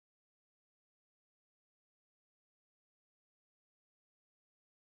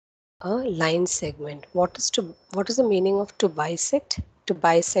a line segment. What is the meaning of to bisect? To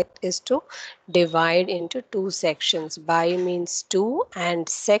bisect is to divide into two sections. Bi means two and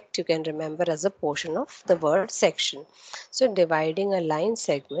sect you can remember as a portion of the word section. So dividing a line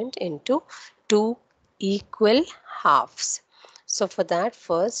segment into two equal halves. So for that,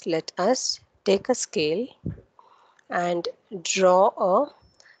 first let us take a scale and draw a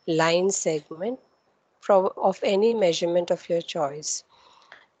line segment of any measurement of your choice.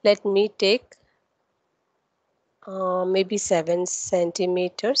 Let me take maybe 7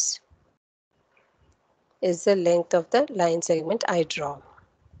 centimeters is the length of the line segment I draw.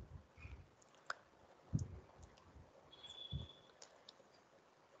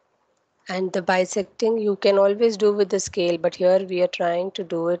 And the bisecting you can always do with the scale, but here we are trying to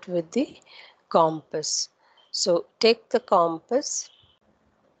do it with the compass. So take the compass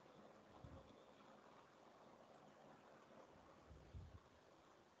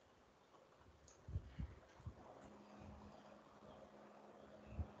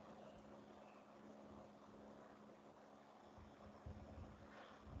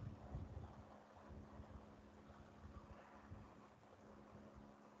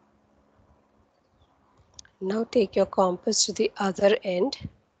now take your compass to the other end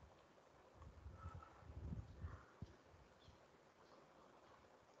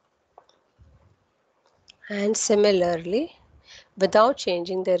and similarly without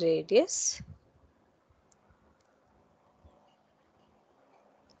changing the radius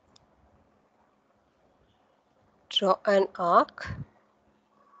draw an arc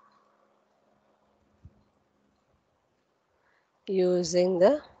using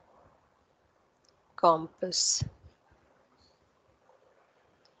the compass.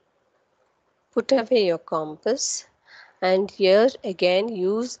 Put away your compass and here again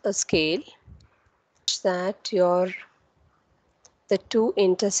use a scale that the two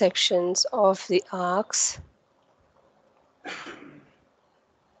intersections of the arcs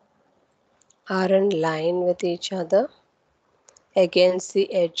are in line with each other against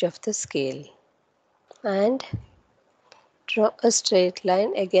the edge of the scale, and draw a straight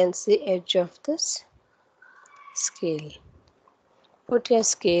line against the edge of this scale. Put your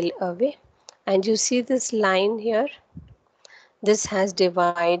scale away and you see this line here. This has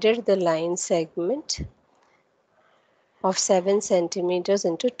divided the line segment of 7 centimeters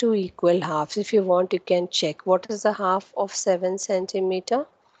into two equal halves. If you want, you can check what is the half of 7 centimeter.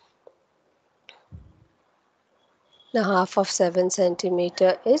 The half of 7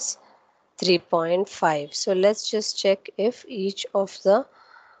 centimeter is 3.5. So let's just check if each of the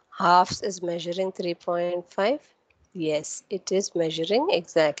halves is measuring 3.5. Yes, it is measuring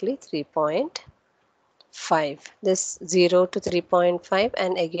exactly 3.5. This 0 to 3.5,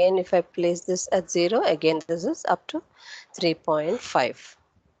 and again if I place this at 0, again this is up to 3.5.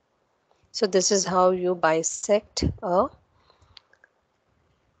 So this is how you bisect a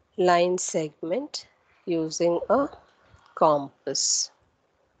line segment using a compass.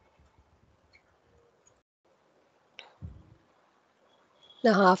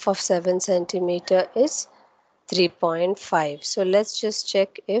 The half of 7 centimeter is 3.5. So let's just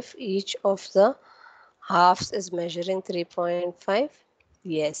check if each of the halves is measuring 3.5.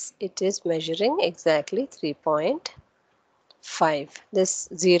 Yes, it is measuring exactly 3.5. This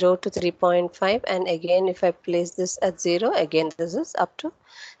 0 to 3.5, and again if I place this at 0, again this is up to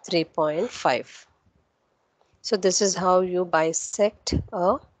 3.5. So this is how you bisect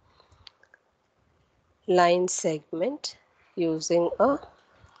a line segment using a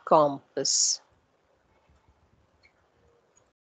compass.